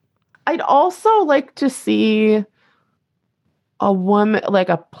 I'd also like to see a woman, like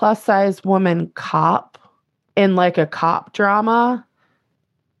a plus size woman cop in like a cop drama.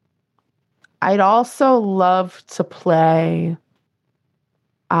 I'd also love to play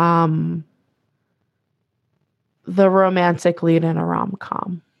the romantic lead in a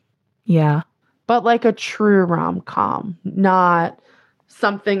rom-com. Yeah. But like a true rom-com, not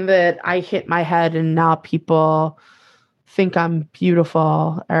something that I hit my head and now people think I'm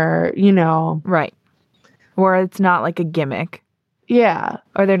beautiful or, you know. Right. Or it's not like a gimmick. Yeah.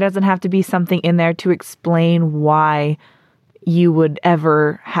 Or there doesn't have to be something in there to explain why you would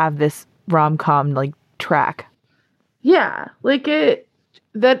ever have this rom-com like track. Yeah, like the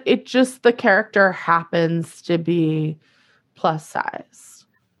character happens to be plus size.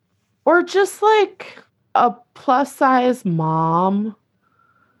 Or just like a plus size mom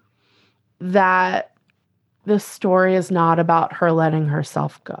that the story is not about her letting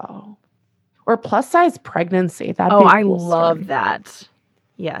herself go. Or plus size pregnancy. That'd be a cool love story. that.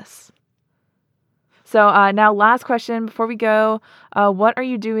 Yes. So now last question before we go. What are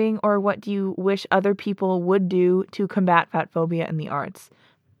you doing or what do you wish other people would do to combat fat phobia in the arts?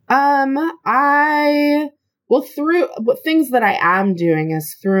 Through things that I am doing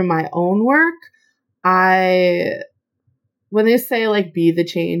is through my own work. When they say like be the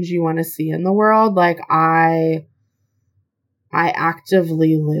change you want to see in the world, like I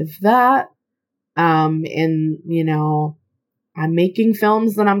actively live that. And you know, I'm making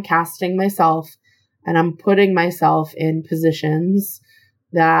films that I'm casting myself and I'm putting myself in positions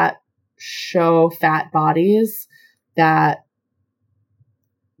that show fat bodies that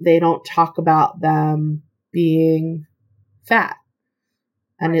they don't talk about them being fat.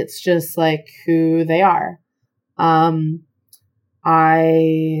 And it's just like who they are. I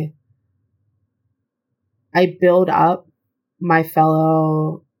build up my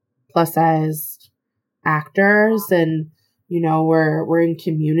fellow plus sized actors and, you know, we're in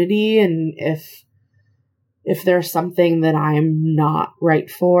community. And if there's something that I'm not right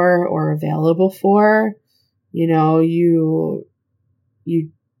for or available for, you know, you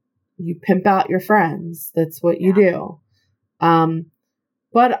pimp out your friends. That's what you do.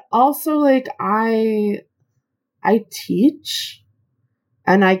 But also like I teach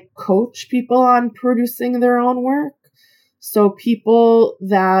and I coach people on producing their own work. So people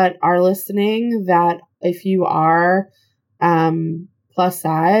that are listening, that if you are plus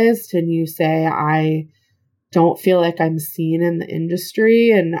sized and you say, I don't feel like I'm seen in the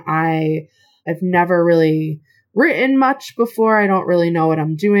industry and I've never really written much before. I don't really know what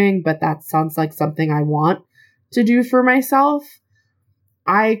I'm doing, but that sounds like something I want to do for myself.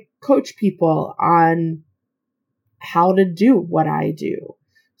 I coach people on how to do what I do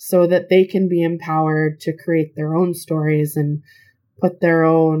so that they can be empowered to create their own stories and put their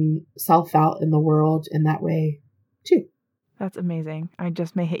own self out in the world in that way too. That's amazing. I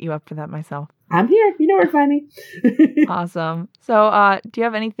just may hit you up for that myself. I'm here. You know where to find me. Awesome. So do you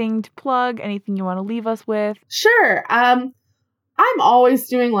have anything to plug? Anything you want to leave us with? Sure. I'm always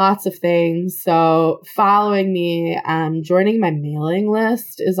doing lots of things. So following me, joining my mailing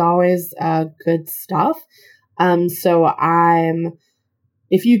list is always good stuff.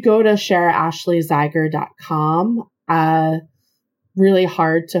 If you go to SharaAshleyZeiger.com, really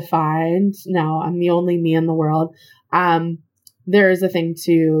hard to find. No, I'm the only me in the world. There is a thing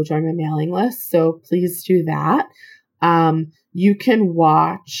to join my mailing list, so please do that. You can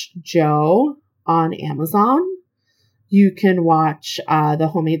watch Joe on Amazon. You can watch the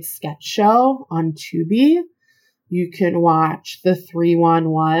Homemade Sketch Show on Tubi. You can watch the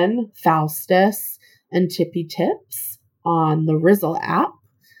 311 Faustus and Tippy Tips on the Rizzle app.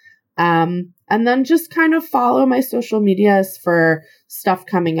 And then just kind of follow my social medias for stuff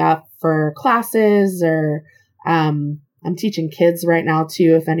coming up for classes or I'm teaching kids right now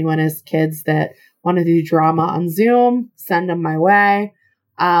too. If anyone has kids that want to do drama on Zoom, send them my way.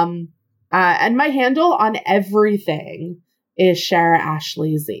 And my handle on everything is Shara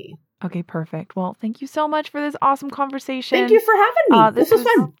Ashley Z. Okay, perfect. Well, thank you so much for this awesome conversation. Thank you for having me. This was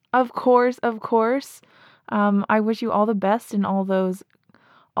fun. Of course. I wish you all the best in all those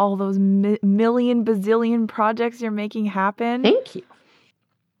million bazillion projects you're making happen. Thank you.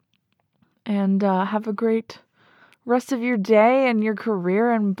 And have a great rest of your day and your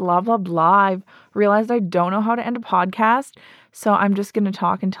career and blah, blah, blah. I've realized I don't know how to end a podcast, so I'm just going to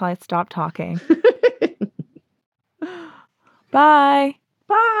talk until I stop talking. Bye.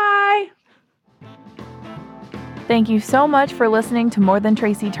 Bye. Thank you so much for listening to More Than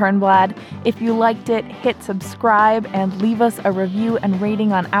Tracy Turnblad. If you liked it, hit subscribe and leave us a review and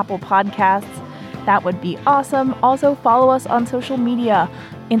rating on Apple Podcasts. That would be awesome. Also, follow us on social media,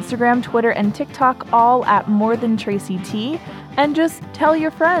 Instagram, Twitter, and TikTok, all at More Than Tracy T. And just tell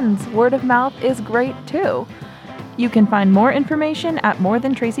your friends. Word of mouth is great too. You can find more information at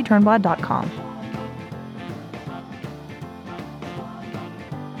morethantracyturnblad.com.